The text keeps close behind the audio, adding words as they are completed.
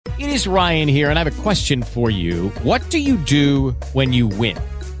It is Ryan here, and I have a question for you. What do you do when you win?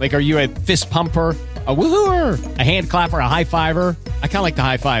 Like, are you a fist pumper, a woohooer, a hand clapper, a high fiver? I kind of like the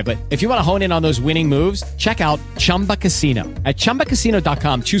high five, but if you want to hone in on those winning moves, check out Chumba Casino. At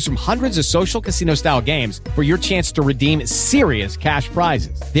ChumbaCasino.com, choose from hundreds of social casino-style games for your chance to redeem serious cash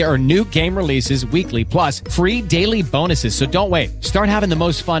prizes. There are new game releases weekly, plus free daily bonuses. So don't wait. Start having the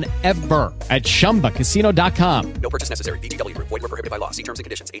most fun ever at ChumbaCasino.com. No purchase necessary. VGW Group. Void where prohibited by law. See terms and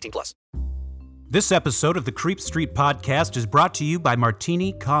conditions. 18+. This episode of the Creep Street Podcast is brought to you by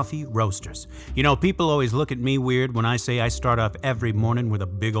Martini Coffee Roasters. You know, people always look at me weird when I say I start off every morning with a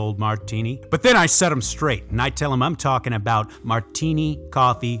big old martini. But then I set them straight, and I tell them I'm talking about Martini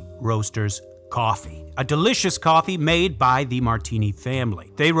Coffee Roasters coffee. A delicious coffee made by the Martini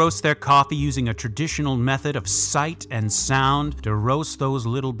family. They roast their coffee using a traditional method of sight and sound to roast those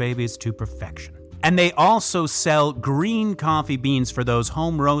little babies to perfection. And they also sell green coffee beans for those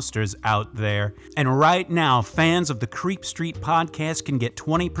home roasters out there. And right now, fans of the Creep Street Podcast can get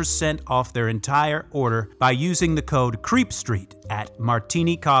 20% off their entire order by using the code CREEPSTREET at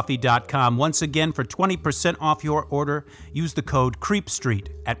martinicoffee.com. Once again, for 20% off your order, use the code CREEPSTREET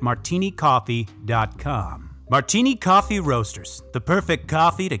at martinicoffee.com. Martini Coffee Roasters, the perfect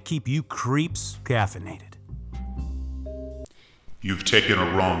coffee to keep you creeps caffeinated. You've taken a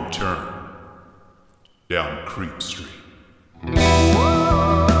wrong turn down Creep Street.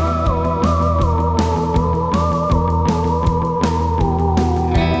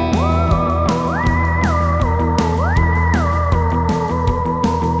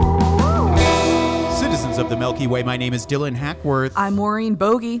 Citizens of the Milky Way, my name is Dylan Hackworth. I'm Maureen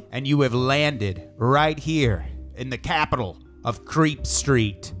Bogey. And you have landed right here in the capital of Creep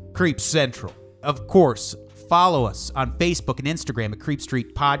Street, Creep Central. Of course, follow us on Facebook and Instagram at Creep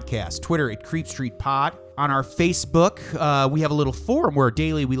Street Podcast, Twitter at Creep Street Pod. On our Facebook, we have a little forum where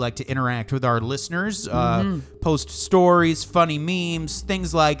daily we like to interact with our listeners, post stories, funny memes,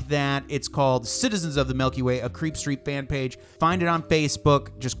 things like that. It's called Citizens of the Milky Way, a Creep Street fan page. Find it on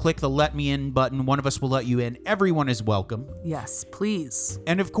Facebook. Just click the Let Me In button. One of us will let you in. Everyone is welcome. Yes, please.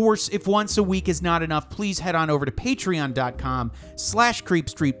 And of course, if once a week is not enough, please head on over to patreon.com/Creep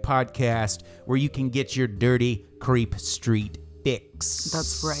Street Podcast, where you can get your dirty Creep Street fix.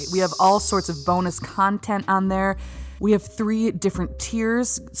 That's right. We have all sorts of bonus content on there. We have 3 different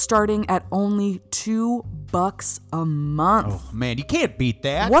tiers starting at only $2 a month. Oh man, you can't beat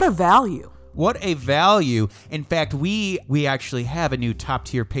that. What a value. What a value. In fact, we actually have a new top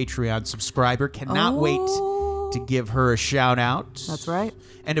tier Patreon subscriber. Cannot wait to give her a shout out. That's right.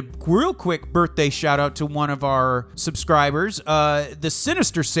 And a real quick birthday shout out to one of our subscribers. The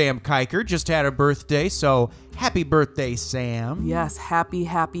Sinister Sam Kiker just had a birthday, so happy birthday, Sam. Yes, happy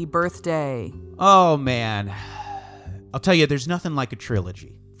birthday. Oh, man. I'll tell you, there's nothing like a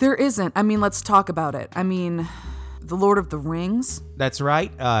trilogy. There isn't. I mean, let's talk about it. I mean, The Lord of the Rings. That's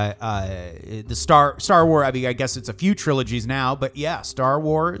right. The Star Wars, I mean, I guess it's a few trilogies now, but yeah, Star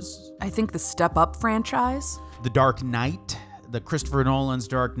Wars. I think the Step Up franchise. The Dark Knight. The Christopher Nolan's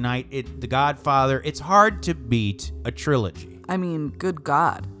Dark Knight, The Godfather. It's hard to beat a trilogy. I mean, good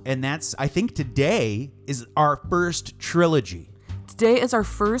God. And I think today is our first trilogy. Today is our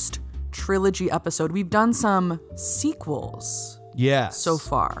first trilogy episode. We've done some sequels. Yes. So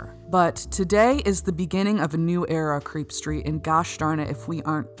far. But today is the beginning of a new era, Creep Street, and gosh darn it if we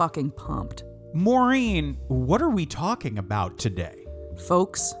aren't fucking pumped. Maureen, what are we talking about today?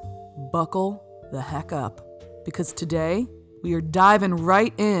 Folks, buckle the heck up. Because today, we are diving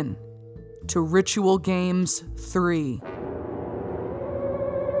right in to Ritual Games 3.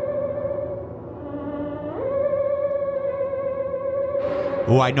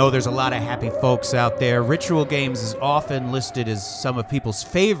 Oh, I know there's a lot of happy folks out there. Ritual Games is often listed as some of people's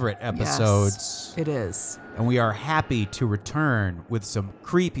favorite episodes. Yes, it is. And we are happy to return with some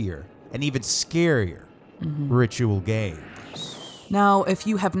creepier and even scarier Ritual Games. Now, if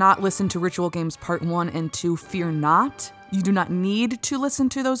you have not listened to Ritual Games Part 1 and 2, fear not. You do not need to listen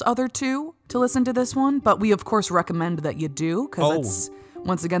to those other 2 to listen to this one, but we, of course, recommend that you do, because it's,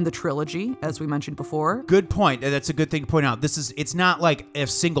 once again, the trilogy, as we mentioned before. Good point. That's a good thing to point out. It's not like a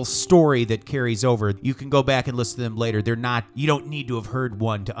single story that carries over. You can go back and listen to them later. You don't need to have heard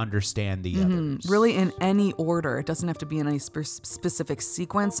one to understand the others. Really, in any order. It doesn't have to be in any specific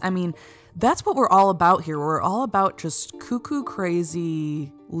sequence. I mean, that's what we're all about here. We're all about just cuckoo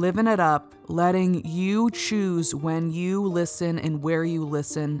crazy, living it up, letting you choose when you listen and where you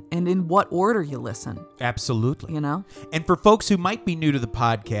listen and in what order you listen. Absolutely. You know? And for folks who might be new to the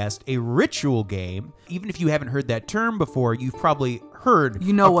podcast, a ritual game, even if you haven't heard that term before, you've probably heard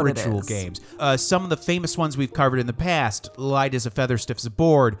You know of what it ritual is. games. Some of the famous ones we've covered in the past, Light as a Feather, Stiff as a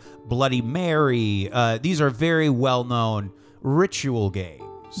Board, Bloody Mary. These are very well-known ritual games.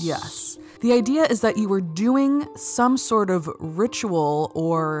 Yes. The idea is that you were doing some sort of ritual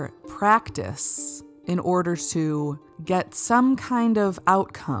or practice in order to get some kind of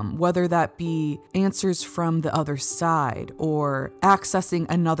outcome, whether that be answers from the other side or accessing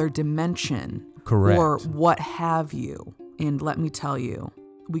another dimension. Correct. Or what have you. And let me tell you,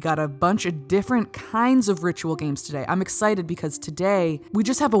 we got a bunch of different kinds of ritual games today. I'm excited because today we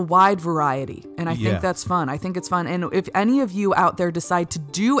just have a wide variety, and I think that's fun. I think it's fun. And if any of you out there decide to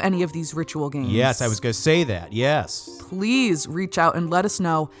do any of these ritual games, Yes, I was going to say that. Yes. please reach out and let us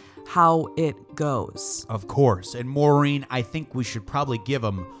know how it goes. Of course. And Maureen, I think we should probably give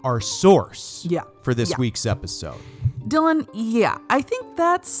them our source for this week's episode. Dylan, I think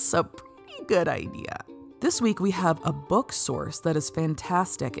that's a pretty good idea. This week we have a book source that is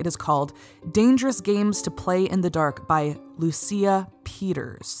fantastic. It is called Dangerous Games to Play in the Dark by Lucia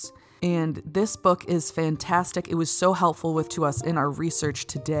Peters. And this book is fantastic. It was so helpful to us in our research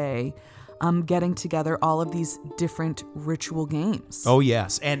today, getting together all of these different ritual games. Oh,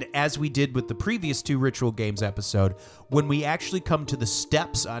 yes. And as we did with the previous 2 ritual games episode, when we actually come to the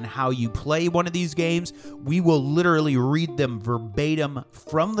steps on how you play one of these games, we will literally read them verbatim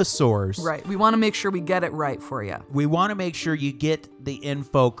from the source. Right. We want to make sure we get it right for you. We want to make sure you get the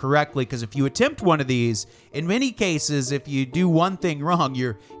info correctly, because if you attempt one of these, in many cases, if you do one thing wrong,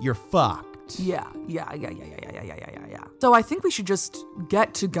 you're fucked. Yeah. So I think we should just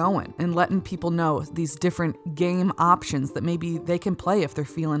get to going and letting people know these different game options that maybe they can play if they're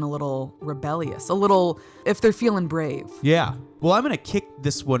feeling a little rebellious, if they're feeling brave. Yeah. Well, I'm going to kick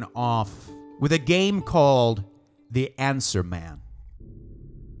this one off with a game called The Answer Man.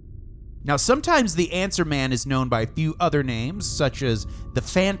 Now, sometimes the Answer Man is known by a few other names, such as the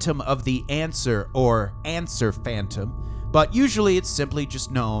Phantom of the Answer or Answer Phantom, but usually it's simply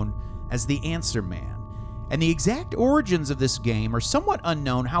just known as the Answer Man. And the exact origins of this game are somewhat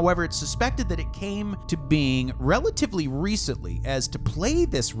unknown. However, it's suspected that it came to being relatively recently, as to play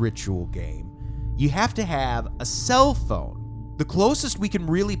this ritual game, you have to have a cell phone. The closest we can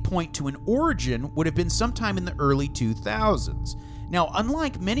really point to an origin would have been sometime in the early 2000s. Now,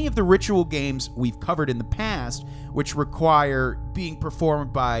 unlike many of the ritual games we've covered in the past, which require being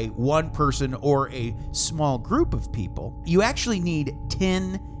performed by one person or a small group of people, you actually need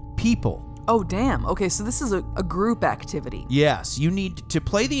 10 people. Oh, damn. Okay, so this is a group activity. Yes, you need to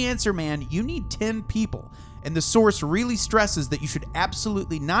play the Answer Man, you need 10 people. And the source really stresses that you should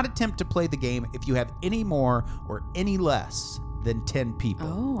absolutely not attempt to play the game if you have any more or any less than 10 people.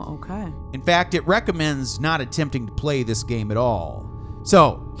 Oh, okay. In fact, it recommends not attempting to play this game at all.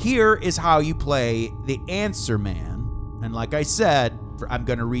 So, here is how you play the Answer Man. And like I said, I'm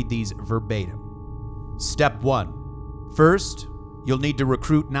going to read these verbatim. Step 1. First, you'll need to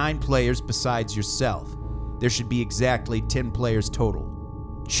recruit 9 players besides yourself. There should be exactly 10 players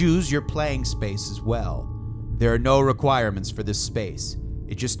total. Choose your playing space as well. There are no requirements for this space.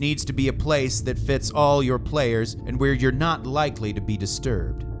 It just needs to be a place that fits all your players and where you're not likely to be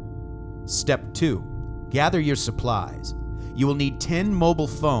disturbed. Step 2. Gather your supplies. You will need 10 mobile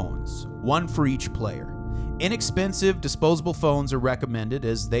phones, 1 for each player. Inexpensive, disposable phones are recommended,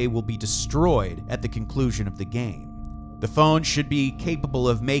 as they will be destroyed at the conclusion of the game. The phone should be capable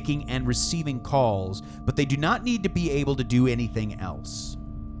of making and receiving calls, but they do not need to be able to do anything else.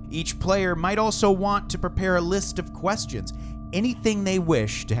 Each player might also want to prepare a list of questions, anything they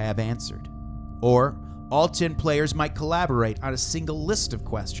wish to have answered. Or all 10 players might collaborate on a single list of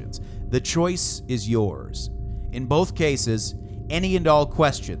questions. The choice is yours. In both cases, any and all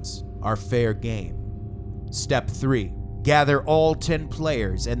questions are fair game. Step 3. Gather all 10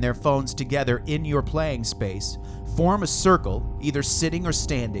 players and their phones together in your playing space. Form a circle, either sitting or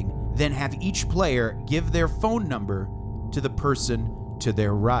standing, then have each player give their phone number to the person to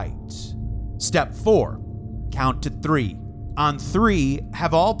their right. Step 4. Count to 3. On 3,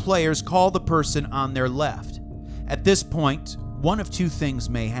 have all players call the person on their left. At this point, one of 2 things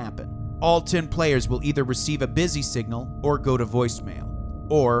may happen. All 10 players will either receive a busy signal or go to voicemail.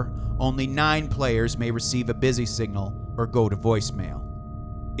 Or only 9 players may receive a busy signal or go to voicemail.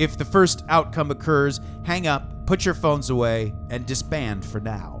 If the first outcome occurs, hang up, put your phones away, and disband for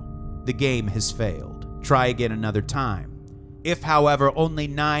now. The game has failed. Try again another time. If, however, only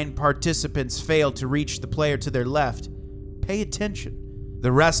 9 participants fail to reach the player to their left, pay attention.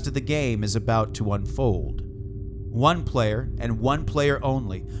 The rest of the game is about to unfold. 1 player, and 1 player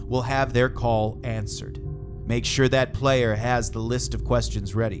only, will have their call answered. Make sure that player has the list of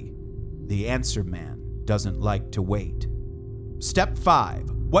questions ready. The Answer Man doesn't like to wait. Step 5.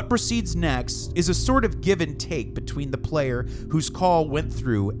 What proceeds next is a sort of give and take between the player whose call went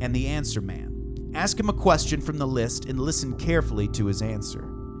through and the answer man. Ask him a question from the list and listen carefully to his answer.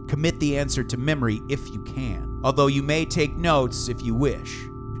 Commit the answer to memory if you can, although you may take notes if you wish.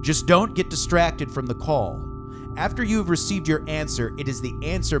 Just don't get distracted from the call. After you have received your answer, it is the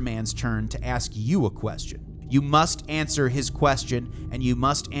answer man's turn to ask you a question. You must answer his question, and you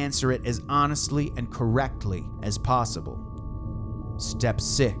must answer it as honestly and correctly as possible. Step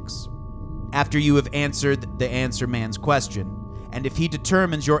 6. After you have answered the answer man's question, and if he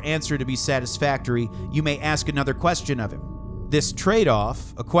determines your answer to be satisfactory, you may ask another question of him. This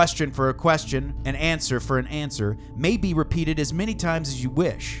trade-off, a question for a question, an answer for an answer, may be repeated as many times as you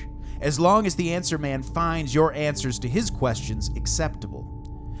wish, as long as the answer man finds your answers to his questions acceptable.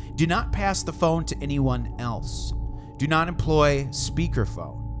 Do not pass the phone to anyone else. Do not employ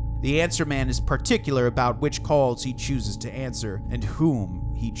speakerphone. The answer man is particular about which calls he chooses to answer and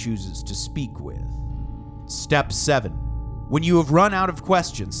whom he chooses to speak with. Step 7. When you have run out of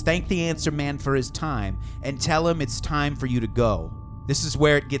questions, thank the answer man for his time and tell him it's time for you to go. This is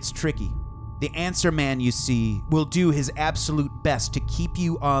where it gets tricky. The answer man, you see, will do his absolute best to keep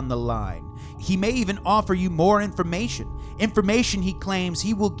you on the line. He may even offer you more information he claims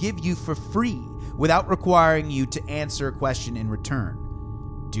he will give you for free without requiring you to answer a question in return.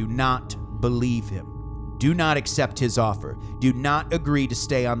 Do not believe him. Do not accept his offer. Do not agree to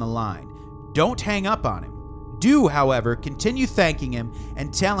stay on the line. Don't hang up on him. Do, however, continue thanking him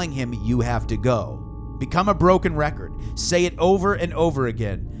and telling him you have to go. Become a broken record. Say it over and over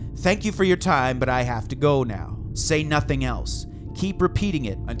again. Thank you for your time, but I have to go now. Say nothing else. Keep repeating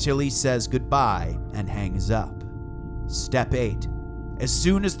it until he says goodbye and hangs up. Step 8. As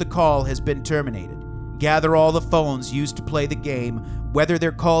soon as the call has been terminated, gather all the phones used to play the game, whether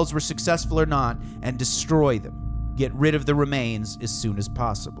their calls were successful or not, and destroy them. Get rid of the remains as soon as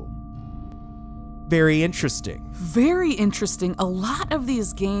possible. Very interesting. Very interesting. A lot of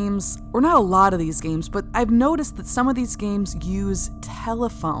these games, or not a lot of these games, but I've noticed that some of these games use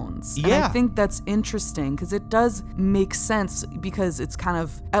telephones. Yeah. And I think that's interesting because it does make sense because it's kind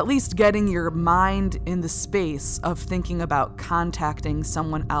of at least getting your mind in the space of thinking about contacting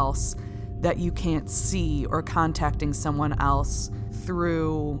someone else that you can't see or contacting someone else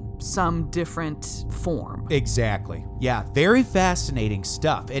through some different form. Exactly. Yeah, very fascinating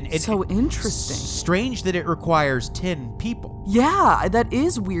stuff. And So interesting. Strange that it requires 10 people. Yeah, that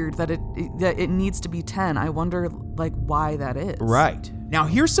is weird that it needs to be 10. I wonder why that is. Right. Now,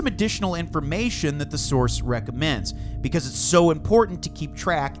 here's some additional information that the source recommends. Because it's so important to keep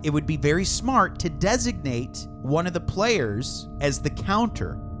track, it would be very smart to designate one of the players as the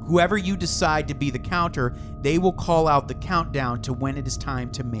counter. Whoever you decide to be the counter, they will call out the countdown to when it is time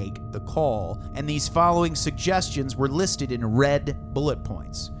to make the call. And these following suggestions were listed in red bullet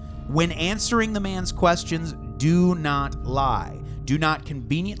points. When answering the man's questions, do not lie. Do not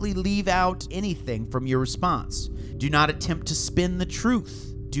conveniently leave out anything from your response. Do not attempt to spin the truth.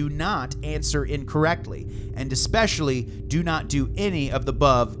 Do not answer incorrectly. And especially, do not do any of the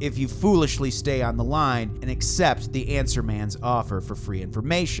above if you foolishly stay on the line and accept the answer man's offer for free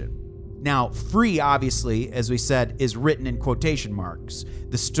information. Now, free, obviously, as we said, is written in quotation marks.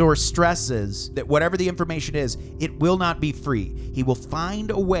 The source stresses that whatever the information is, it will not be free. He will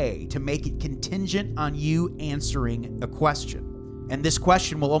find a way to make it contingent on you answering a question. And this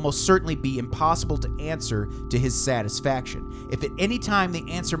question will almost certainly be impossible to answer to his satisfaction. If at any time the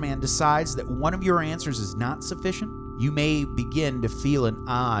answer man decides that one of your answers is not sufficient, you may begin to feel an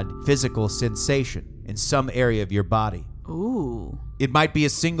odd physical sensation in some area of your body. Ooh. It might be a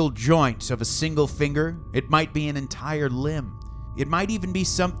single joint of a single finger. It might be an entire limb. It might even be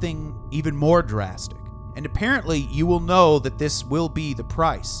something even more drastic. And apparently you will know that this will be the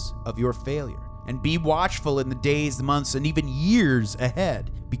price of your failure. And be watchful in the days, months, and even years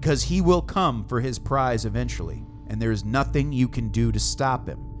ahead, because he will come for his prize eventually, and there is nothing you can do to stop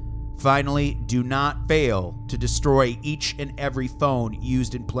him. Finally, do not fail to destroy each and every phone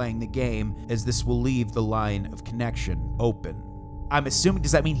used in playing the game, as this will leave the line of connection open. I'm assuming,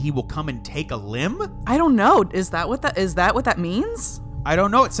 does that mean he will come and take a limb? I don't know. Is that what that means? I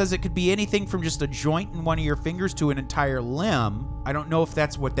don't know. It says it could be anything from just a joint in one of your fingers to an entire limb. I don't know if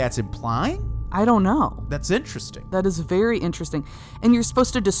that's what that's implying. I don't know. That's interesting. That is very interesting. And you're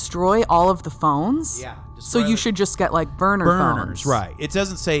supposed to destroy all of the phones? Yeah. So you should just get burner phones. Right. It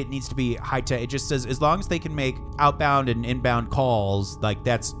doesn't say it needs to be high tech. It just says as long as they can make outbound and inbound calls,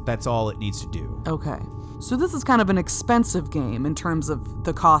 that's all it needs to do. Okay. So this is kind of an expensive game in terms of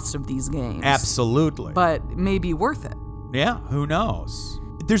the cost of these games. Absolutely. But maybe worth it. Yeah, who knows?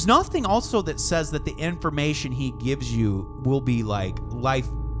 There's nothing also that says that the information he gives you will be like life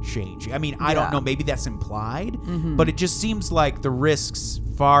changing. I mean, I don't know, maybe that's implied, but it just seems like the risks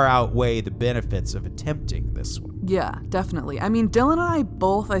far outweigh the benefits of attempting this one. Yeah, definitely. I mean, Dylan and I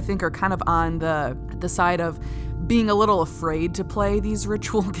both, I think, are kind of on the side of being a little afraid to play these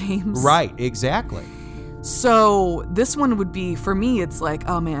ritual games. Right, exactly. So this one would be, for me, it's like,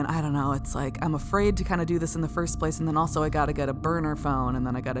 oh man, I don't know. It's like, I'm afraid to kind of do this in the first place. And then also I got to get a burner phone, and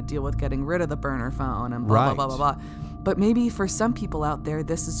then I got to deal with getting rid of the burner phone and blah, blah, blah, blah, blah. But maybe for some people out there,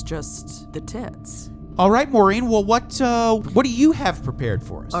 this is just the tits. All right, Maureen. Well, what do you have prepared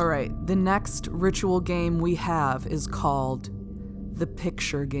for us? All right. The next ritual game we have is called the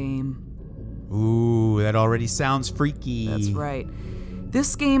Picture Game. Ooh, that already sounds freaky. That's right.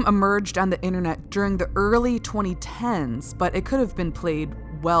 This game emerged on the internet during the early 2010s, but it could have been played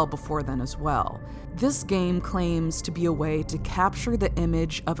well before then as well. This game claims to be a way to capture the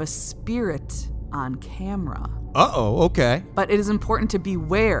image of a spirit on camera. Uh-oh, okay. But it is important to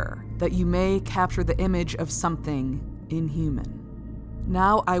beware that you may capture the image of something inhuman.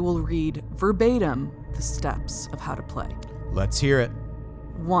 Now I will read verbatim the steps of how to play. Let's hear it.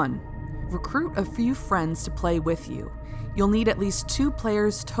 1. Recruit a few friends to play with you. You'll need at least 2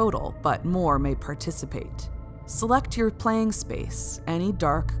 players total, but more may participate. Select your playing space. Any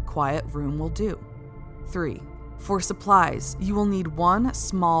dark, quiet room will do. 3. For supplies, you will need 1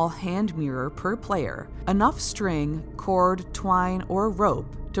 small hand mirror per player, enough string, cord, twine, or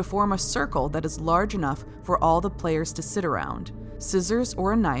rope to form a circle that is large enough for all the players to sit around, scissors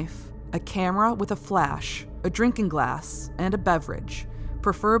or a knife, a camera with a flash, a drinking glass, and a beverage,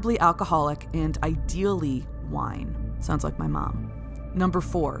 preferably alcoholic and ideally wine. Sounds like my mom. Number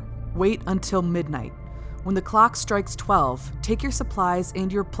 4, wait until midnight. When the clock strikes 12, take your supplies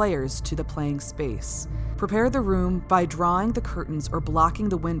and your players to the playing space. Prepare the room by drawing the curtains or blocking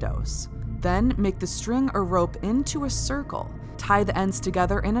the windows. Then make the string or rope into a circle, tie the ends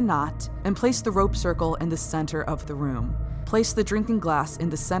together in a knot, and place the rope circle in the center of the room. Place the drinking glass in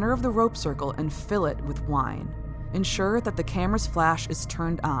the center of the rope circle and fill it with wine. Ensure that the camera's flash is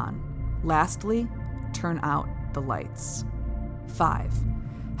turned on. Lastly, turn out the lights. 5.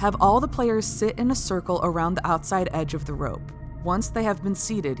 Have all the players sit in a circle around the outside edge of the rope. Once they have been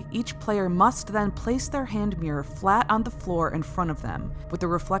seated, each player must then place their hand mirror flat on the floor in front of them, with the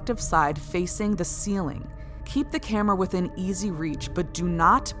reflective side facing the ceiling. Keep the camera within easy reach, but do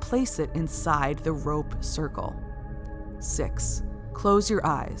not place it inside the rope circle. 6. Close your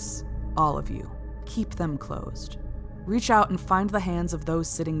eyes, all of you. Keep them closed. Reach out and find the hands of those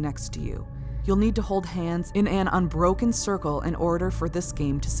sitting next to you. You'll need to hold hands in an unbroken circle in order for this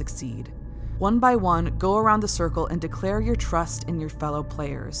game to succeed. One by one, go around the circle and declare your trust in your fellow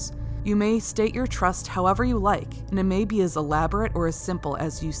players. You may state your trust however you like, and it may be as elaborate or as simple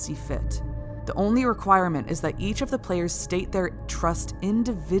as you see fit. The only requirement is that each of the players state their trust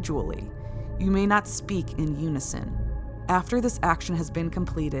individually. You may not speak in unison. After this action has been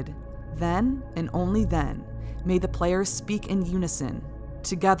completed, then, and only then, may the players speak in unison.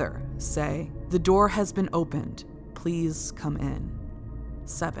 Together, say, "The door has been opened. Please come in."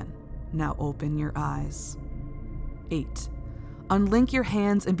 7. Now open your eyes. 8. Unlink your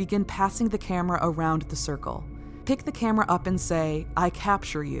hands and begin passing the camera around the circle. Pick the camera up and say, "I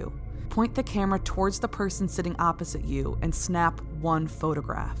capture you." Point the camera towards the person sitting opposite you and snap 1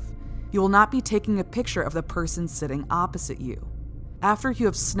 photograph. You will not be taking a picture of the person sitting opposite you. After you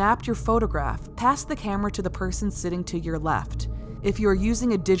have snapped your photograph, pass the camera to the person sitting to your left. If you are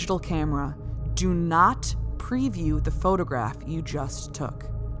using a digital camera, do not preview the photograph you just took.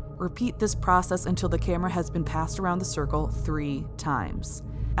 Repeat this process until the camera has been passed around the circle 3 times.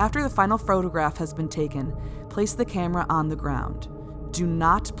 After the final photograph has been taken, place the camera on the ground. Do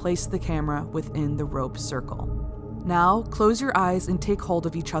not place the camera within the rope circle. Now, close your eyes and take hold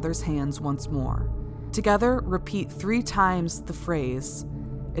of each other's hands once more. Together, repeat 3 times the phrase,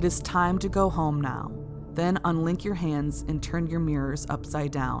 "It is time to go home now." Then unlink your hands and turn your mirrors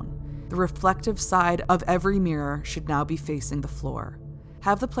upside down. The reflective side of every mirror should now be facing the floor.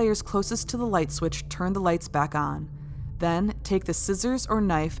 Have the players closest to the light switch turn the lights back on. Then take the scissors or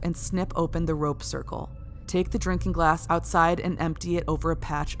knife and snip open the rope circle. Take the drinking glass outside and empty it over a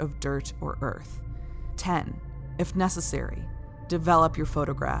patch of dirt or earth. 10. If necessary, develop your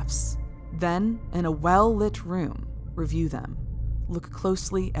photographs. Then, in a well-lit room, review them. Look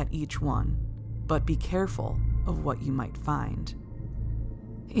closely at each one, but be careful of what you might find.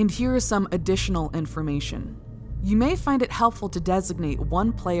 And here is some additional information. You may find it helpful to designate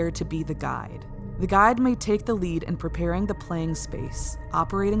 1 player to be the guide. The guide may take the lead in preparing the playing space,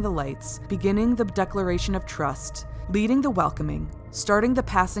 operating the lights, beginning the declaration of trust, leading the welcoming, starting the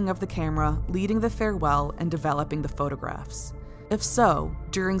passing of the camera, leading the farewell, and developing the photographs. If so,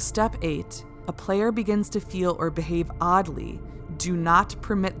 during step 8, a player begins to feel or behave oddly, do not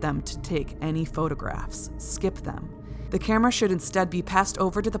permit them to take any photographs. Skip them. The camera should instead be passed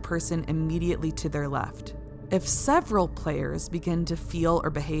over to the person immediately to their left. If several players begin to feel or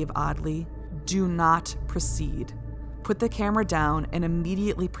behave oddly, do not proceed. Put the camera down and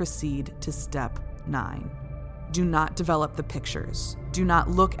immediately proceed to step 9. Do not develop the pictures. Do not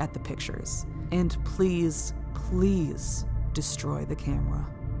look at the pictures. And please, please destroy the camera.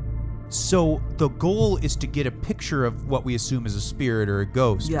 So the goal is to get a picture of what we assume is a spirit or a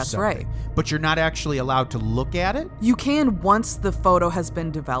ghost or Yes, something. right. But you're not actually allowed to look at it? You can, once the photo has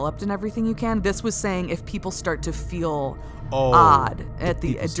been developed and everything, you can. This was saying if people start to feel odd at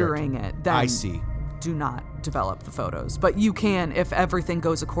the people start during to- it, then I see. do not develop the photos. But you can, if everything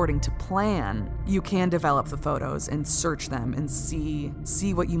goes according to plan, you can develop the photos and search them and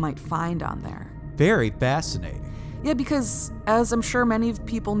see what you might find on there. Very fascinating. Yeah, because as I'm sure many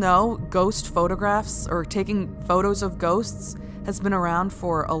people know, ghost photographs or taking photos of ghosts has been around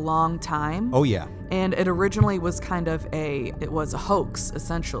for a long time. Oh, yeah. And it originally was it was a hoax,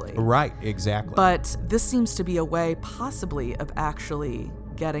 essentially. Right, exactly. But this seems to be a way, possibly, of actually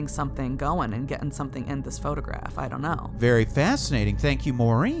getting something going and getting something in this photograph. I don't know. Very fascinating. Thank you,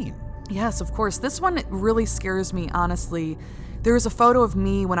 Maureen. Yes, of course. This one really scares me, honestly. There was a photo of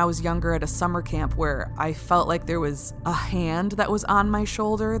me when I was younger at a summer camp where I felt like there was a hand that was on my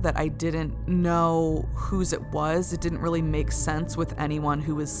shoulder that I didn't know whose it was. It didn't really make sense with anyone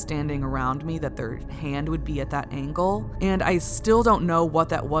who was standing around me that their hand would be at that angle. And I still don't know what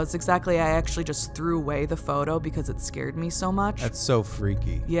that was exactly. I actually just threw away the photo because it scared me so much. That's so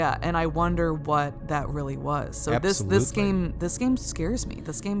freaky. Yeah, and I wonder what that really was. So this game scares me.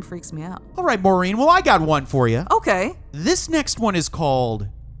 This game freaks me out. All right, Maureen. Well, I got one for you. Okay. This next one is called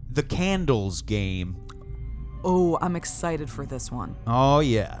The Candles Game. Oh, I'm excited for this one. Oh,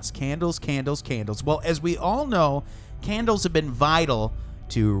 yes. Candles, candles, candles. Well, as we all know, candles have been vital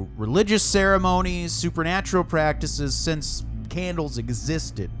to religious ceremonies, supernatural practices since candles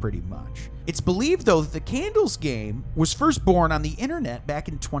existed, pretty much. It's believed, though, that the Candles Game was first born on the internet back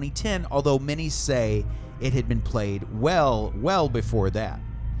in 2010, although many say it had been played well before that.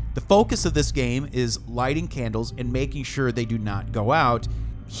 The focus of this game is lighting candles and making sure they do not go out.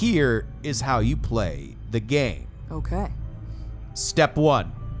 Here is how you play the game. Okay. Step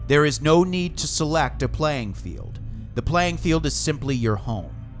 1. There is no need to select a playing field. The playing field is simply your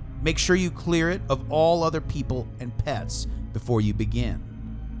home. Make sure you clear it of all other people and pets before you begin.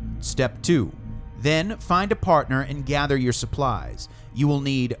 Step 2. Then find a partner and gather your supplies. You will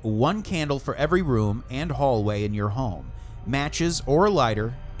need 1 candle for every room and hallway in your home, matches or a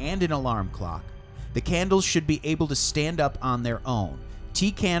lighter, and an alarm clock. The candles should be able to stand up on their own.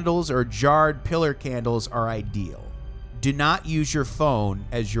 Tea candles or jarred pillar candles are ideal. Do not use your phone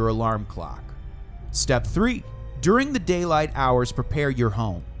as your alarm clock. Step 3. During the daylight hours, prepare your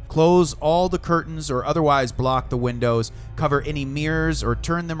home. Close all the curtains or otherwise block the windows, cover any mirrors or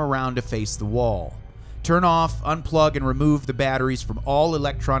turn them around to face the wall. Turn off, unplug, and remove the batteries from all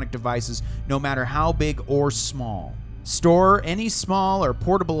electronic devices, no matter how big or small. Store any small or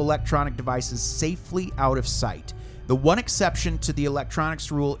portable electronic devices safely out of sight. The one exception to the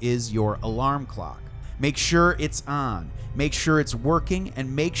electronics rule is your alarm clock. Make sure it's on, make sure it's working,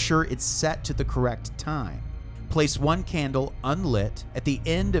 and make sure it's set to the correct time. Place 1 candle unlit at the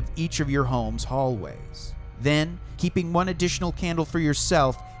end of each of your home's hallways. Then, keeping 1 additional candle for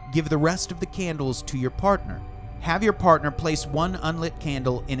yourself, give the rest of the candles to your partner. Have your partner place 1 unlit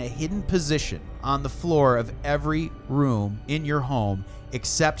candle in a hidden position on the floor of every room in your home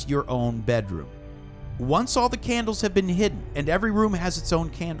except your own bedroom. Once all the candles have been hidden and every room has its own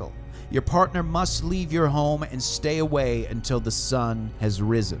candle, your partner must leave your home and stay away until the sun has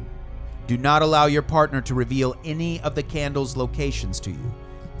risen. Do not allow your partner to reveal any of the candles' locations to you.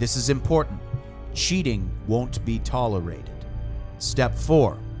 This is important. Cheating won't be tolerated. Step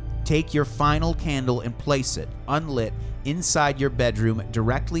 4. Take your final candle and place it, unlit, inside your bedroom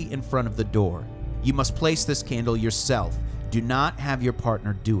directly in front of the door. You must place this candle yourself. Do not have your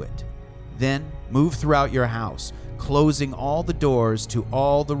partner do it. Then, move throughout your house, closing all the doors to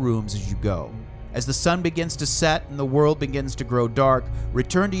all the rooms as you go. As the sun begins to set and the world begins to grow dark,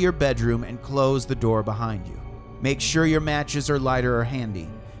 return to your bedroom and close the door behind you. Make sure your matches or lighter are handy.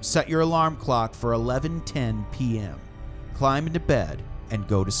 Set your alarm clock for 11:10 p.m. Climb into bed and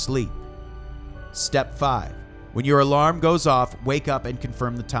go to sleep. Step 5. When your alarm goes off, wake up and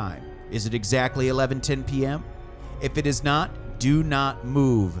confirm the time. Is it exactly 11:10 p.m.? If it is not, do not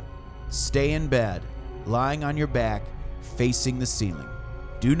move. Stay in bed. lying on your back, facing the ceiling.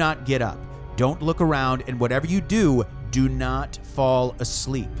 Do not get up. Don't look around, and whatever you do, do not fall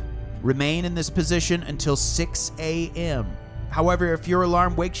asleep. Remain in this position until 6 a.m. However, if your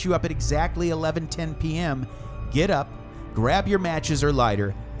alarm wakes you up at exactly 11:10 p.m., get up, grab your matches or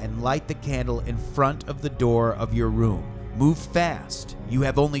lighter, and light the candle in front of the door of your room. Move fast. You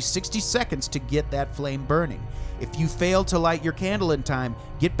have only 60 seconds to get that flame burning. If you fail to light your candle in time,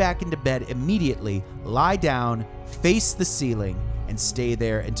 get back into bed immediately, lie down, face the ceiling, and stay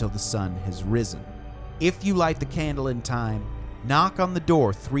there until the sun has risen. If you light the candle in time, knock on the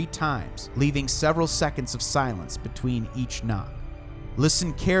door 3 times, leaving several seconds of silence between each knock.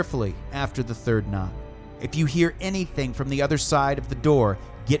 Listen carefully after the 3rd knock. If you hear anything from the other side of the door,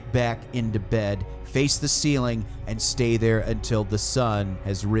 get back into bed, face the ceiling, and stay there until the sun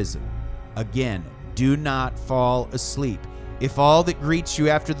has risen. Again, do not fall asleep. If all that greets you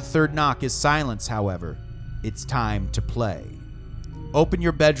after the 3rd knock is silence, however, it's time to play. Open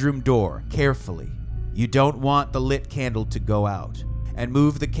your bedroom door carefully. You don't want the lit candle to go out. And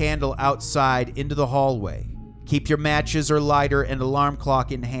move the candle outside into the hallway. Keep your matches or lighter and alarm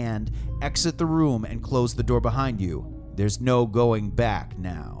clock in hand. Exit the room and close the door behind you. There's no going back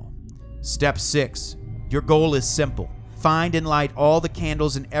now. Step 6. Your goal is simple. Find and light all the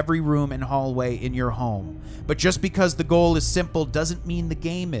candles in every room and hallway in your home. But just because the goal is simple doesn't mean the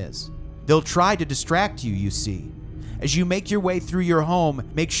game is. They'll try to distract you, you see. As you make your way through your home,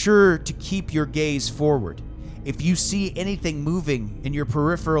 make sure to keep your gaze forward. If you see anything moving in your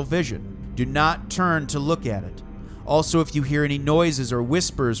peripheral vision, do not turn to look at it. Also, if you hear any noises or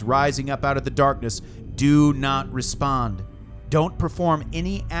whispers rising up out of the darkness, do not respond. Don't perform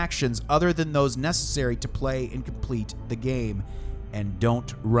any actions other than those necessary to play and complete the game. And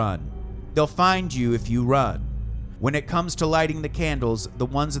don't run. They'll find you if you run. When it comes to lighting the candles, the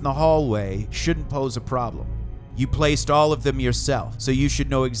ones in the hallway shouldn't pose a problem. You placed all of them yourself, so you should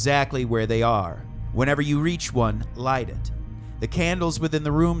know exactly where they are. Whenever you reach one, light it. The candles within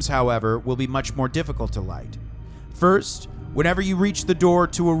the rooms, however, will be much more difficult to light. First, whenever you reach the door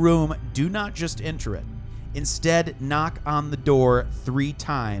to a room, do not just enter it. Instead, knock on the door 3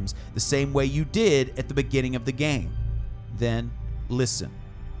 times, the same way you did at the beginning of the game. Then, listen.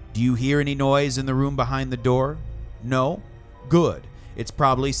 Do you hear any noise in the room behind the door? No? Good. It's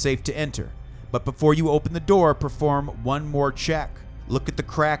probably safe to enter. But before you open the door, perform one more check. Look at the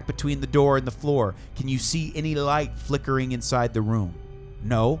crack between the door and the floor. Can you see any light flickering inside the room?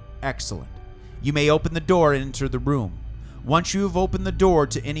 No? Excellent. You may open the door and enter the room. Once you have opened the door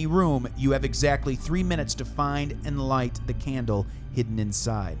to any room, you have exactly 3 minutes to find and light the candle hidden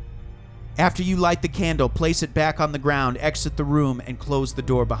inside. After you light the candle, place it back on the ground, exit the room, and close the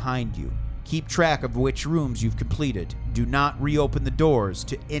door behind you. Keep track of which rooms you've completed. Do not reopen the doors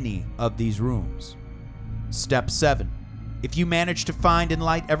to any of these rooms. Step 7. If you manage to find and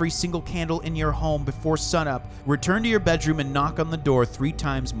light every single candle in your home before sunup, return to your bedroom and knock on the door 3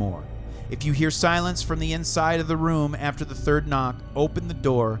 times more. If you hear silence from the inside of the room after the 3rd knock, open the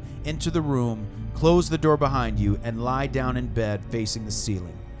door, enter the room, close the door behind you, and lie down in bed facing the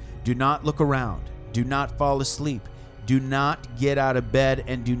ceiling. Do not look around. Do not fall asleep. Do not get out of bed,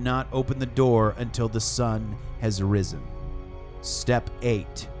 and do not open the door until the sun has risen. Step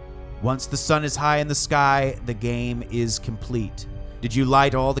 8. Once the sun is high in the sky, the game is complete. Did you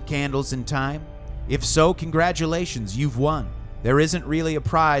light all the candles in time? If so, congratulations, you've won. There isn't really a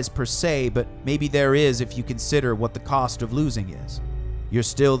prize per se, but maybe there is if you consider what the cost of losing is. You're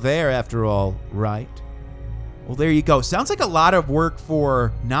still there after all, right? Well, there you go. Sounds like a lot of work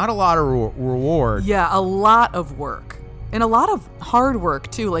for not a lot of reward. Yeah, a lot of work. And a lot of hard work,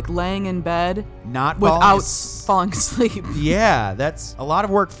 too, like laying in bed Not without falling asleep. Yeah, that's a lot of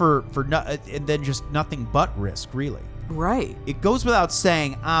work for and then just nothing but risk, really. Right. It goes without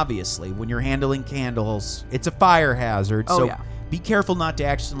saying, obviously, when you're handling candles, it's a fire hazard, so yeah. Be careful not to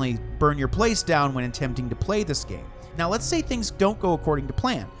accidentally burn your place down when attempting to play this game. Now, let's say things don't go according to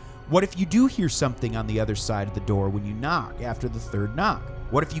plan. What if you do hear something on the other side of the door when you knock after the 3rd knock?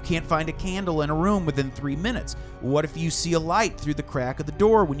 What if you can't find a candle in a room within 3 minutes? What if you see a light through the crack of the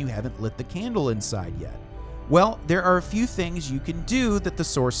door when you haven't lit the candle inside yet? Well, there are a few things you can do that the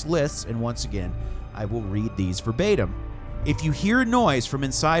source lists, and once again, I will read these verbatim. If you hear a noise from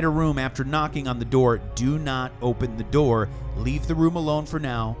inside a room after knocking on the door, do not open the door. Leave the room alone for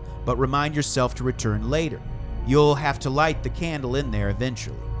now, but remind yourself to return later. You'll have to light the candle in there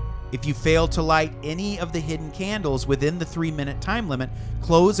eventually. If you fail to light any of the hidden candles within the 3-minute time limit,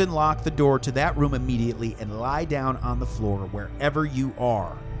 close and lock the door to that room immediately and lie down on the floor wherever you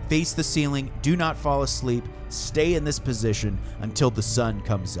are. Face the ceiling, do not fall asleep, stay in this position until the sun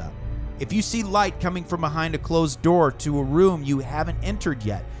comes up. If you see light coming from behind a closed door to a room you haven't entered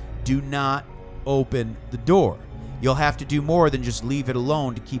yet, do not open the door. You'll have to do more than just leave it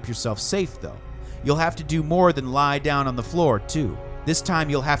alone to keep yourself safe, though. You'll have to do more than lie down on the floor, too. This time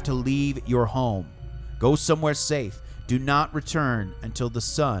you'll have to leave your home. Go somewhere safe. Do not return until the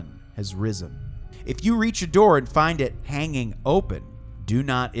sun has risen. If you reach a door and find it hanging open, do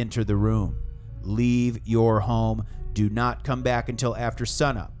not enter the room. Leave your home. Do not come back until after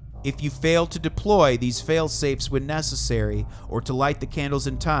sunup. If you fail to deploy these fail-safes when necessary, or to light the candles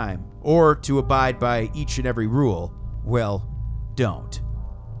in time, or to abide by each and every rule, well, don't.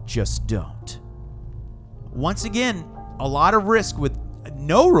 Just don't. Once again, a lot of risk with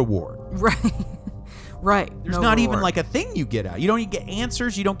no reward. Right. There's no not reward. even like a thing you get out. You don't get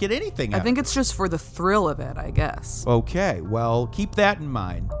answers. You don't get anything out. I think it's just for the thrill of it, I guess. Okay, well, keep that in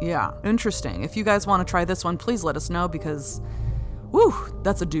mind. Yeah, interesting. If you guys want to try this one, please let us know because, whew,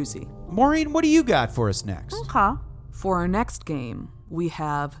 that's a doozy. Maureen, what do you got for us next? Okay. For our next game, we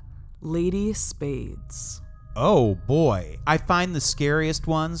have Lady Spades. Oh boy. I find the scariest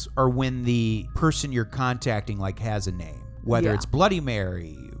ones are when the person you're contacting has a name. Whether Yeah. it's Bloody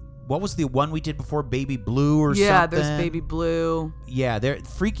Mary. What was the one we did before? Baby Blue or something? Yeah, there's Baby Blue. Yeah, they're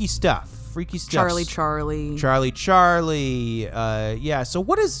freaky stuff. Freaky stuff. Charlie. Yeah, so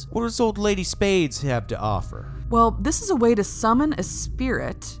what does old Lady Spades have to offer? Well, this is a way to summon a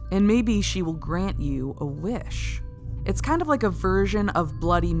spirit, and maybe she will grant you a wish. It's kind of like a version of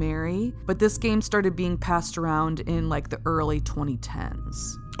Bloody Mary, but this game started being passed around in the early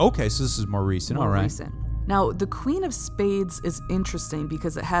 2010s. Okay, so this is more recent. All right. Recent. Now, the Queen of Spades is interesting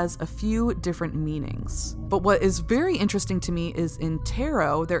because it has a few different meanings. But what is very interesting to me is in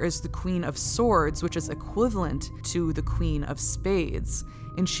tarot, there is the Queen of Swords, which is equivalent to the Queen of Spades.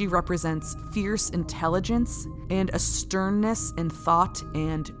 And she represents fierce intelligence and a sternness in thought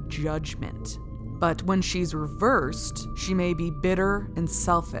and judgment. But when she's reversed, she may be bitter and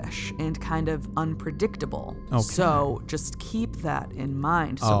selfish and kind of unpredictable. Okay. So just keep that in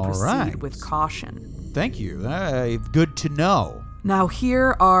mind. So All proceed right. with caution. Thank you. Good to know. Now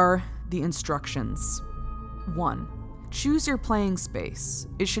here are the instructions. 1. Choose your playing space.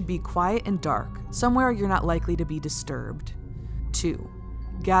 It should be quiet and dark, somewhere you're not likely to be disturbed. 2.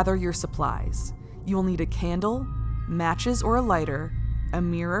 Gather your supplies. You will need a candle, matches or a lighter, a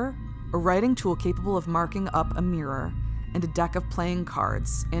mirror, a writing tool capable of marking up a mirror, and a deck of playing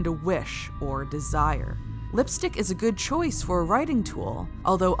cards, and a wish or desire. Lipstick is a good choice for a writing tool,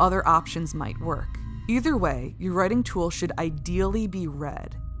 although other options might work. Either way, your writing tool should ideally be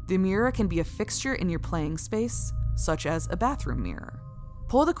red. The mirror can be a fixture in your playing space, such as a bathroom mirror.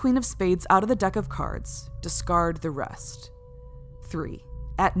 Pull the Queen of Spades out of the deck of cards, discard the rest. 3.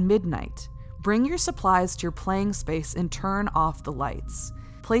 At midnight, bring your supplies to your playing space and turn off the lights.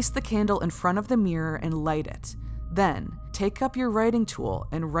 Place the candle in front of the mirror and light it. Then, take up your writing tool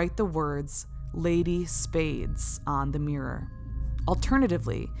and write the words Lady Spades on the mirror.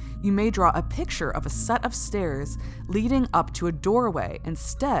 Alternatively, you may draw a picture of a set of stairs leading up to a doorway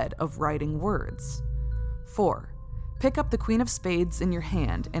instead of writing words. 4. Pick up the Queen of Spades in your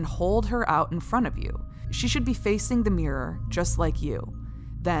hand and hold her out in front of you. She should be facing the mirror, just like you.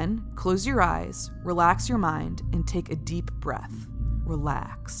 Then, close your eyes, relax your mind, and take a deep breath.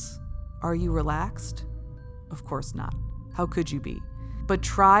 Relax. Are you relaxed? Of course not. How could you be? But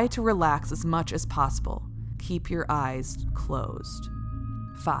try to relax as much as possible. Keep your eyes closed.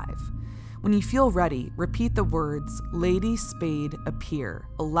 5. When you feel ready, repeat the words, Lady Spade appear,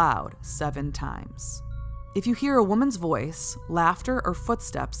 aloud 7 times. If you hear a woman's voice, laughter, or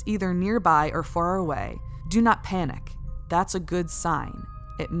footsteps either nearby or far away, do not panic. That's a good sign.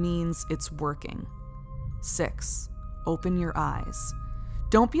 It means it's working. 6. Open your eyes.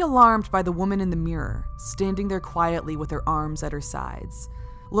 Don't be alarmed by the woman in the mirror, standing there quietly with her arms at her sides.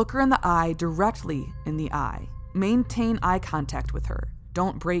 Look her in the eye, directly in the eye. Maintain eye contact with her.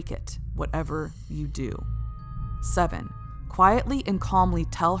 Don't break it, whatever you do. 7. Quietly and calmly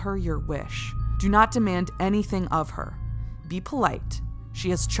tell her your wish. Do not demand anything of her. Be polite. She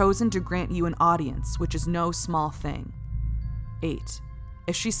has chosen to grant you an audience, which is no small thing. 8.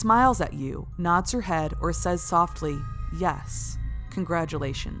 If she smiles at you, nods her head, or says softly, yes,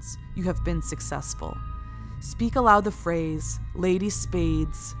 congratulations, you have been successful. Speak aloud the phrase, Lady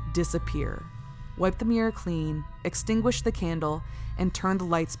Spades disappear. Wipe the mirror clean, extinguish the candle, and turn the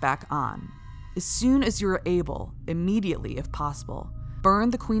lights back on. As soon as you are able, immediately if possible, burn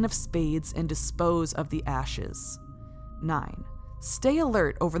the Queen of Spades and dispose of the ashes. 9. Stay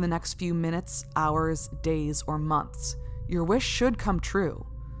alert over the next few minutes, hours, days, or months. Your wish should come true.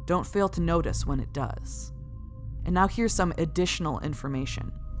 Don't fail to notice when it does. And now here's some additional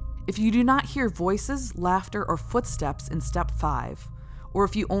information. If you do not hear voices, laughter, or footsteps in step 5, or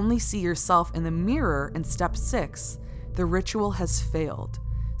if you only see yourself in the mirror in step 6, the ritual has failed.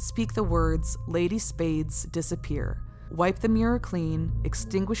 Speak the words, Lady Spades, disappear. Wipe the mirror clean,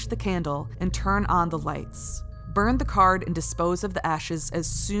 extinguish the candle, and turn on the lights. Burn the card and dispose of the ashes as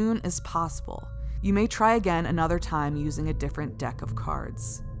soon as possible. You may try again another time using a different deck of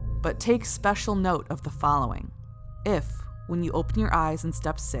cards. But take special note of the following. If, when you open your eyes in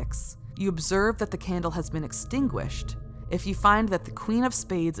step 6, you observe that the candle has been extinguished, if you find that the Queen of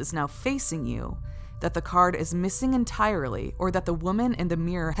Spades is now facing you, that the card is missing entirely, or that the woman in the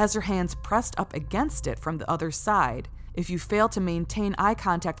mirror has her hands pressed up against it from the other side, if you fail to maintain eye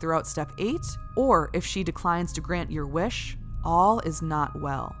contact throughout step 8, or if she declines to grant your wish, all is not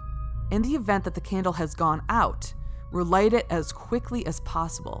well. In the event that the candle has gone out, relight it as quickly as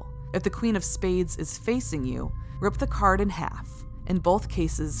possible. If the Queen of Spades is facing you, rip the card in half. In both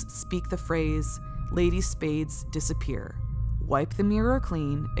cases, speak the phrase, Lady Spades, disappear. Wipe the mirror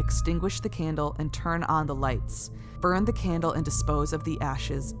clean, extinguish the candle, and turn on the lights. Burn the candle and dispose of the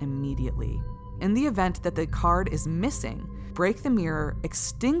ashes immediately. In the event that the card is missing, break the mirror,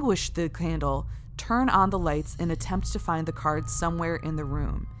 extinguish the candle, turn on the lights, and attempt to find the card somewhere in the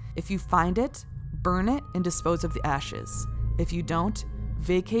room. If you find it, burn it and dispose of the ashes. If you don't,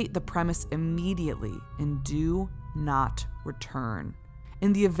 vacate the premise immediately and do not return.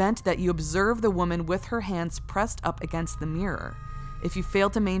 In the event that you observe the woman with her hands pressed up against the mirror, if you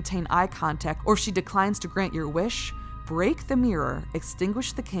fail to maintain eye contact or if she declines to grant your wish, break the mirror,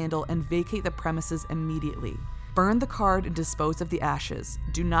 extinguish the candle, and vacate the premises immediately. Burn the card and dispose of the ashes.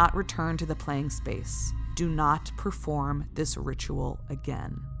 Do not return to the playing space. Do not perform this ritual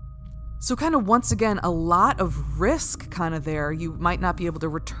again. So kind of once again, a lot of risk kind of there. You might not be able to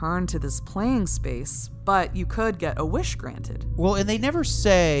return to this playing space, but you could get a wish granted. Well, and they never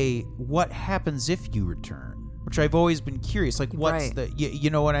say what happens if you return, which I've always been curious. Like, what's Right. you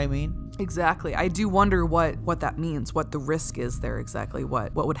know what I mean? Exactly. I do wonder what that means, what the risk is there exactly,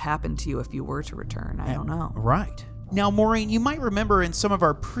 what would happen to you if you were to return. I don't know. Right. Now, Maureen, you might remember in some of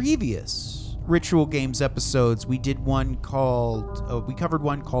our previous Ritual Games episodes, we did one called, we covered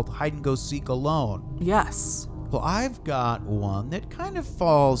one called Hide and Go Seek Alone. Yes. Well, I've got one that kind of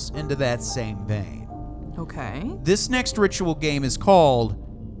falls into that same vein. Okay. This next ritual game is called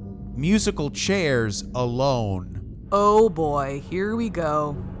Musical Chairs Alone. Oh boy, here we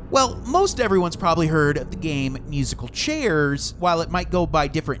go. Well, most everyone's probably heard of the game Musical Chairs. While it might go by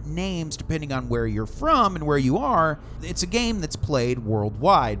different names depending on where you're from and where you are, it's a game that's played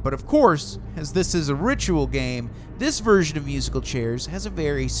worldwide. But of course, as this is a ritual game, this version of Musical Chairs has a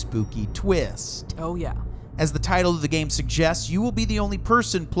very spooky twist. Oh yeah. As the title of the game suggests, you will be the only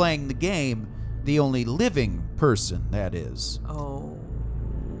person playing the game, the only living person, that is. Oh,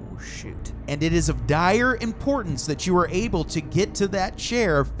 shoot. And it is of dire importance that you are able to get to that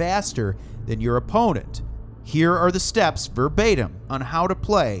chair faster than your opponent. Here are the steps verbatim on how to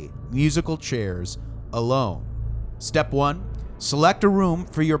play Musical Chairs Alone. Step 1. Select a room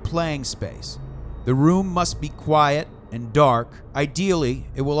for your playing space. The room must be quiet and dark. Ideally,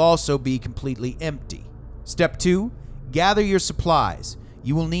 it will also be completely empty. Step 2. Gather your supplies.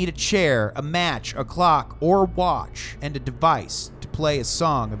 You will need a chair, a match, a clock, or watch, and a device to play a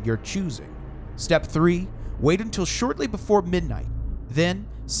song of your choosing. Step 3. Wait until shortly before midnight. Then,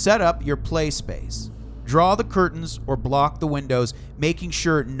 set up your play space. Draw the curtains or block the windows, making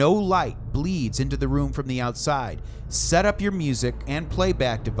sure no light bleeds into the room from the outside. Set up your music and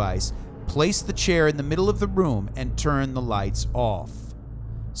playback device. Place the chair in the middle of the room and turn the lights off.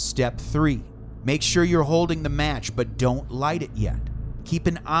 Step 3. Make sure you're holding the match, but don't light it yet. Keep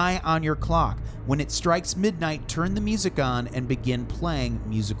an eye on your clock. When it strikes midnight, turn the music on and begin playing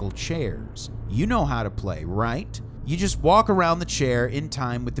Musical Chairs. You know how to play, right? You just walk around the chair in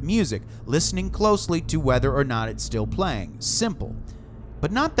time with the music, listening closely to whether or not it's still playing. Simple.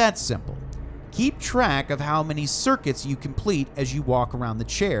 But not that simple. Keep track of how many circuits you complete as you walk around the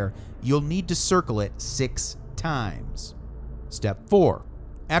chair. You'll need to circle it 6 times. Step 4.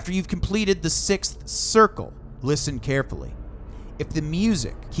 After you've completed the 6th circle, listen carefully. If the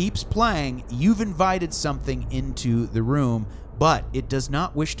music keeps playing, you've invited something into the room, but it does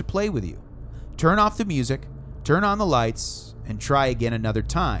not wish to play with you. Turn off the music, turn on the lights, and try again another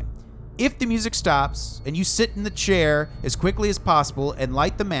time. If the music stops and you sit in the chair as quickly as possible and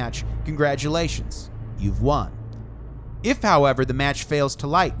light the match, congratulations, you've won. If, however, the match fails to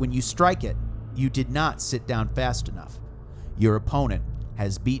light when you strike it, you did not sit down fast enough. Your opponent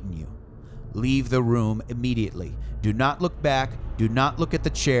has beaten you. Leave the room immediately. Do not look back, do not look at the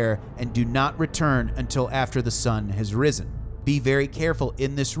chair, and do not return until after the sun has risen. Be very careful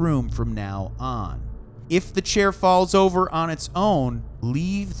in this room from now on. If the chair falls over on its own,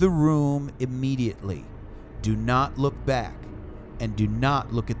 leave the room immediately. Do not look back, and do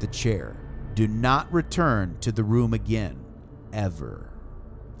not look at the chair. Do not return to the room again, ever.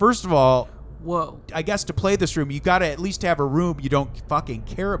 First of all, Whoa. I guess to play this room, you gotta at least have a room you don't fucking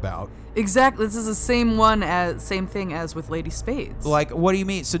care about. Exactly. This is the same thing as with Lady Spades. Like, what do you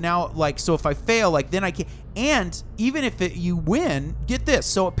mean? So now, so if I fail, then I can't. And even if you win, get this.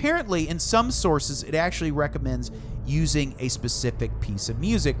 So apparently, in some sources, it actually recommends using a specific piece of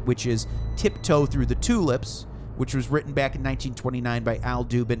music, which is Tiptoe Through the Tulips, which was written back in 1929 by Al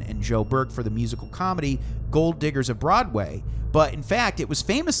Dubin and Joe Burke for the musical comedy Gold Diggers of Broadway. But in fact, it was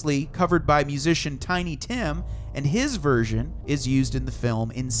famously covered by musician Tiny Tim, and his version is used in the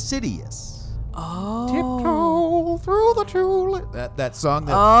film Insidious. Oh. Tiptoe through the tulip. That song.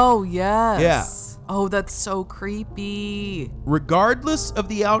 Oh, yes. Yeah. Oh, that's so creepy. Regardless of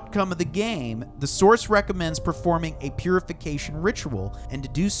the outcome of the game, the source recommends performing a purification ritual, and to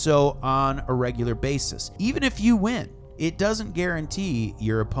do so on a regular basis. Even if you win, it doesn't guarantee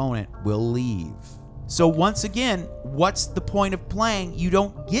your opponent will leave. So once again, what's the point of playing? You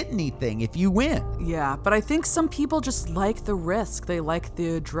don't get anything if you win. Yeah, but I think some people just like the risk. They like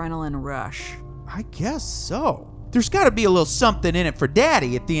the adrenaline rush. I guess so. There's got to be a little something in it for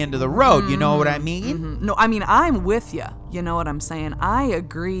daddy at the end of the road, you know what I mean? Mm-hmm. No, I mean, I'm with you. You know what I'm saying? I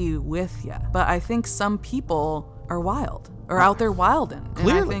agree with you. But I think some people are wild, or out there wilding.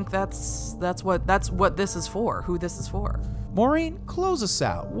 Clearly. And I think that's what this is for, who this is for. Maureen, close us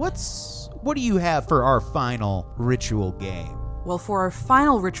out. What do you have for our final ritual game? Well, for our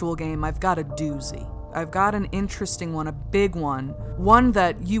final ritual game, I've got a doozy. I've got an interesting one, a big one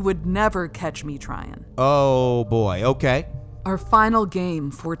that you would never catch me trying. Oh boy, okay. Our final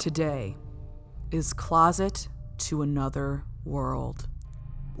game for today is Closet to Another World.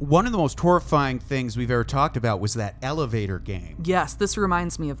 One of the most horrifying things we've ever talked about was that elevator game. Yes, this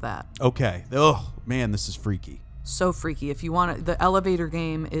reminds me of that. Okay. Oh, man, this is freaky. So freaky. If you want it, the elevator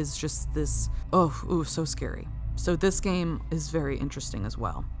game is just this, so scary. So this game is very interesting as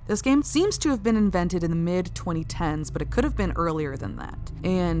well. This game seems to have been invented in the mid-2010s, but it could have been earlier than that.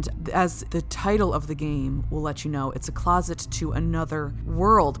 And as the title of the game will let you know, it's a closet to another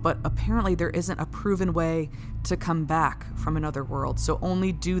world, but apparently there isn't a proven way to come back from another world. So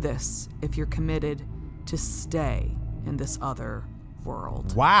only do this if you're committed to stay in this other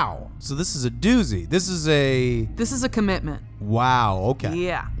world. Wow. So this is a doozy. This is a commitment. Wow, okay.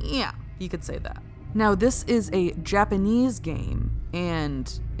 Yeah, you could say that. Now, this is a Japanese game,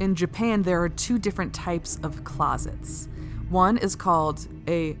 and in Japan, there are two different types of closets. One is called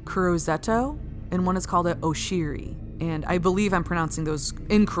a kurozeto, and one is called a oshiri. And I believe I'm pronouncing those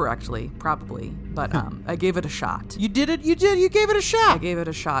incorrectly, probably, but I gave it a shot. You did it? You gave it a shot. I gave it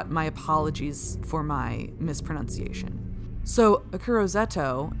a shot. My apologies for my mispronunciation. So, a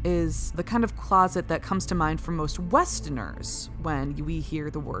kurozeto is the kind of closet that comes to mind for most Westerners when we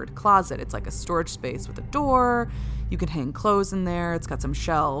hear the word closet. It's like a storage space with a door, you can hang clothes in there, it's got some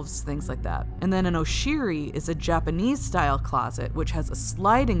shelves, things like that. And then an oshiri is a Japanese-style closet which has a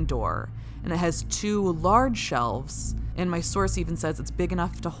sliding door, and it has two large shelves, and my source even says it's big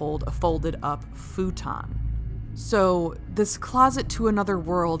enough to hold a folded-up futon. So this closet to another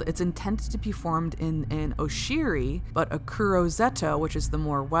world, it's intended to be formed in an oshiri, but a kurozeto, which is the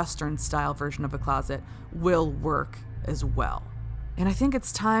more Western style version of a closet, will work as well. And I think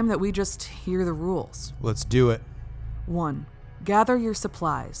it's time that we just hear the rules. Let's do it. 1. Gather your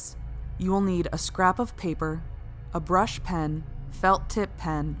supplies. You will need a scrap of paper, a brush pen, felt tip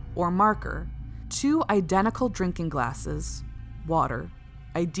pen, or marker, 2 identical drinking glasses, water,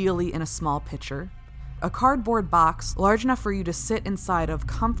 ideally in a small pitcher, a cardboard box large enough for you to sit inside of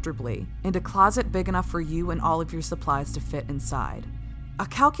comfortably, and a closet big enough for you and all of your supplies to fit inside. A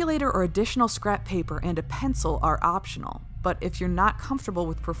calculator or additional scrap paper and a pencil are optional, but if you're not comfortable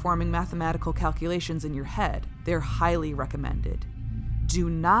with performing mathematical calculations in your head, they're highly recommended. Do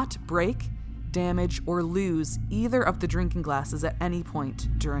not break, damage, or lose either of the drinking glasses at any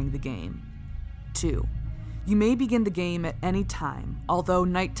point during the game. 2. You may begin the game at any time, although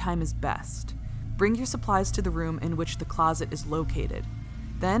nighttime is best. Bring your supplies to the room in which the closet is located.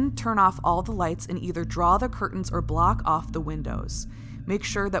 Then turn off all the lights and either draw the curtains or block off the windows. Make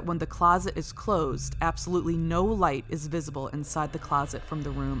sure that when the closet is closed, absolutely no light is visible inside the closet from the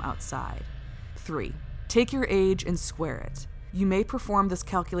room outside. 3. Take your age and square it. You may perform this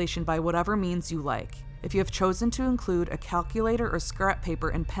calculation by whatever means you like. If you have chosen to include a calculator or scrap paper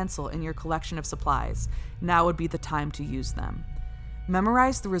and pencil in your collection of supplies, now would be the time to use them.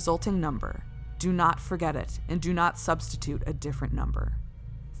 Memorize the resulting number. Do not forget it, and do not substitute a different number.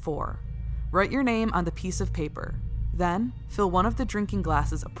 4. Write your name on the piece of paper. Then, fill one of the drinking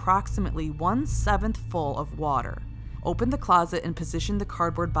glasses approximately 1/7 full of water. Open the closet and position the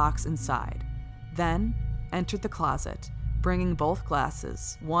cardboard box inside. Then, enter the closet, bringing both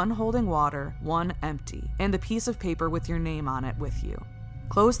glasses, one holding water, one empty, and the piece of paper with your name on it with you.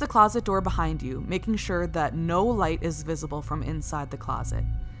 Close the closet door behind you, making sure that no light is visible from inside the closet.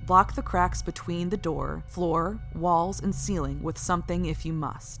 Block the cracks between the door, floor, walls, and ceiling with something if you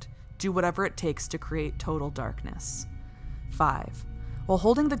must. Do whatever it takes to create total darkness. 5. While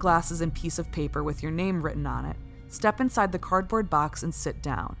holding the glasses and piece of paper with your name written on it, step inside the cardboard box and sit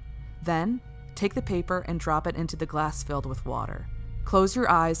down. Then, take the paper and drop it into the glass filled with water. Close your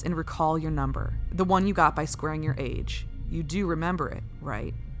eyes and recall your number, the one you got by squaring your age. You do remember it,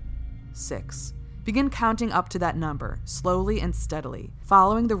 right? 6. Begin counting up to that number, slowly and steadily,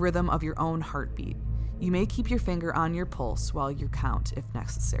 following the rhythm of your own heartbeat. You may keep your finger on your pulse while you count if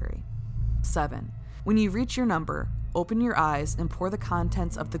necessary. 7. When you reach your number, open your eyes and pour the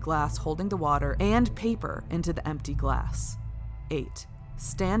contents of the glass holding the water and paper into the empty glass. 8.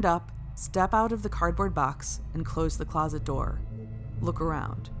 Stand up, step out of the cardboard box, and close the closet door. Look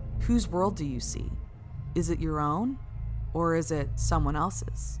around. Whose world do you see? Is it your own, or is it someone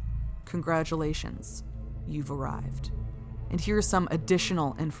else's? Congratulations, you've arrived. And here's some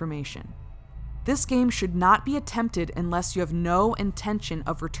additional information. This game should not be attempted unless you have no intention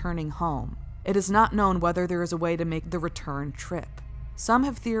of returning home. It is not known whether there is a way to make the return trip. Some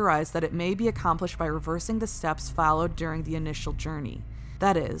have theorized that it may be accomplished by reversing the steps followed during the initial journey.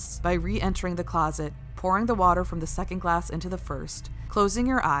 That is, by re-entering the closet, pouring the water from the second glass into the first, closing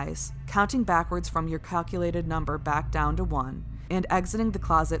your eyes, counting backwards from your calculated number back down to 1, and exiting the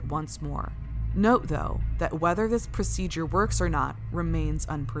closet once more. Note, though, that whether this procedure works or not remains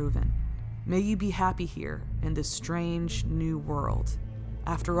unproven. May you be happy here in this strange new world.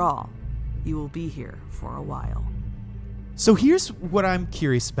 After all, you will be here for a while. So here's what I'm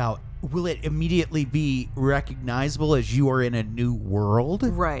curious about. Will it immediately be recognizable as you are in a new world?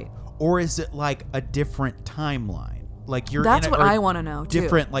 Right. Or is it like a different timeline? Like you're That's in what I want to know, too.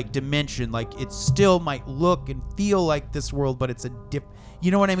 Different like dimension. Like it still might look and feel like this world, but it's a different.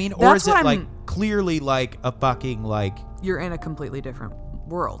 You know what I mean? Or is it like clearly like a fucking like you're in a completely different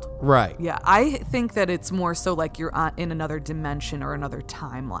world. Right. Yeah, I think that it's more so like you're in another dimension or another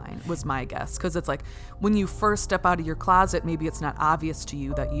timeline was my guess. Because it's like when you first step out of your closet, maybe it's not obvious to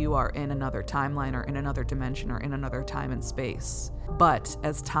you that you are in another timeline or in another dimension or in another time and space. But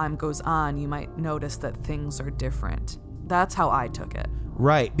as time goes on, you might notice that things are different. That's how I took it.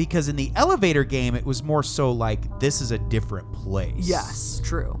 Right, because in the elevator game, it was more so like, this is a different place. Yes,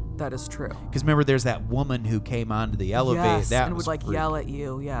 true. That is true. Because remember, there's that woman who came onto the elevator. Yes, that and was would like freaky. yell at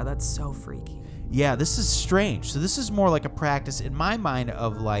you. Yeah, that's so freaky. Yeah, this is strange. So this is more like a practice, in my mind,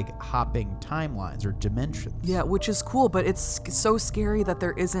 of like hopping timelines or dimensions. Yeah, which is cool, but it's so scary that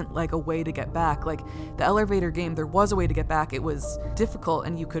there isn't like a way to get back. Like the elevator game, there was a way to get back. It was difficult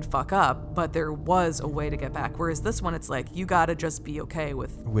and you could fuck up, but there was a way to get back. Whereas this one, it's like you gotta just be okay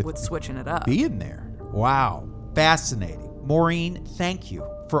with switching it up. Being there. Wow. Fascinating. Maureen, thank you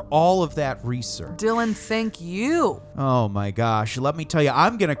for all of that research. Dylan, thank you. Oh my gosh. Let me tell you,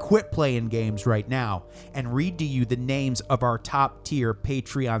 I'm going to quit playing games right now and read to you the names of our top tier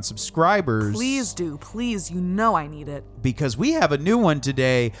Patreon subscribers. Please do. Please. You know I need it. Because we have a new one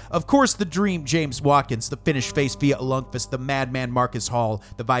today. Of course, the Dream James Watkins, the Finnish Face Via Lundqvist, the Madman Marcus Hall,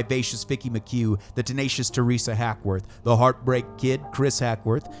 the Vivacious Vicky McHugh, the Tenacious Teresa Hackworth, the Heartbreak Kid Chris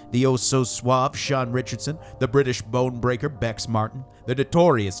Hackworth, the Oh So Suave Sean Richardson, the British Bone Breaker Bex Martin, the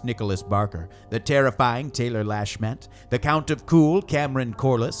Notorious Nicholas Barker, the Terrifying Taylor Lashment, the Count of Cool Cameron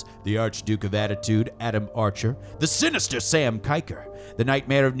Corliss, the Archduke of Attitude Adam Archer, the Sinister Sam Kiker, the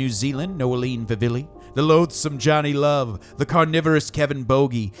Nightmare of New Zealand Noeline Vivilli, the Loathsome Johnny Love, the Carnivorous Kevin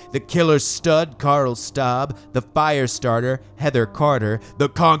Bogey, the Killer Stud Carl Staub, the Firestarter Heather Carter, the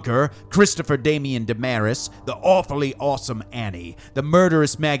Conqueror Christopher Damian Damaris, the Awfully Awesome Annie, the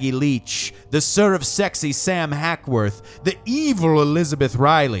Murderous Maggie Leach, the Sir of Sexy Sam Hackworth, the Evil Elizabeth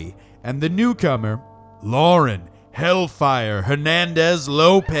Riley, and the newcomer, Lauren Hellfire Hernandez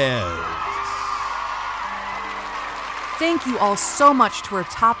Lopez. Thank you all so much to our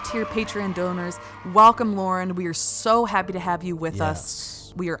top-tier Patreon donors. Welcome, Lauren. We are so happy to have you with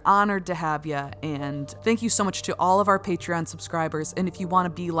us. We are honored to have you, and thank you so much to all of our Patreon subscribers. And if you want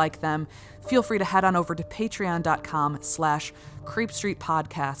to be like them, feel free to head on over to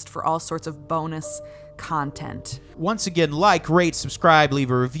patreon.com/CreepStreetPodcast for all sorts of bonus content. Once again, like, rate, subscribe,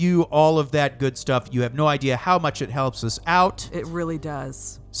 leave a review, all of that good stuff. You have no idea how much it helps us out. It really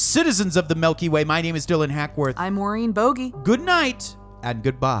does. Citizens of the Milky Way, my name is Dylan Hackworth. I'm Maureen Bogey. Good night and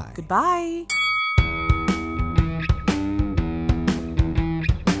goodbye. Goodbye.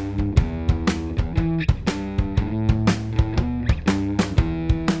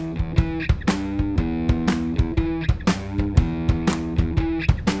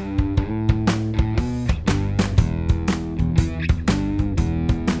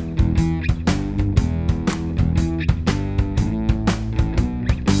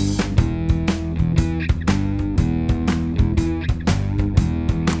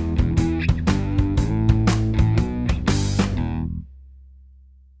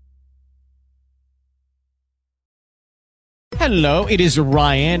 Hello, it is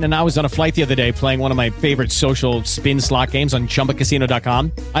Ryan, and I was on a flight the other day playing one of my favorite social spin slot games on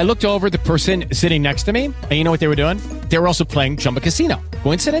ChumbaCasino.com. I looked over at the person sitting next to me, and you know what they were doing? They were also playing Chumba Casino.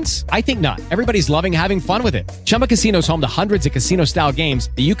 Coincidence? I think not. Everybody's loving having fun with it. Chumba Casino is home to hundreds of casino-style games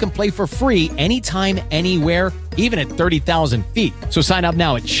that you can play for free anytime, anywhere, even at 30,000 feet. So sign up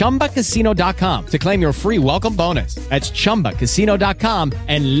now at ChumbaCasino.com to claim your free welcome bonus. That's ChumbaCasino.com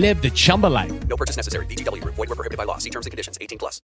and live the Chumba life. No purchase necessary. VGW Group. Void where prohibited by law. See terms and conditions. 18+.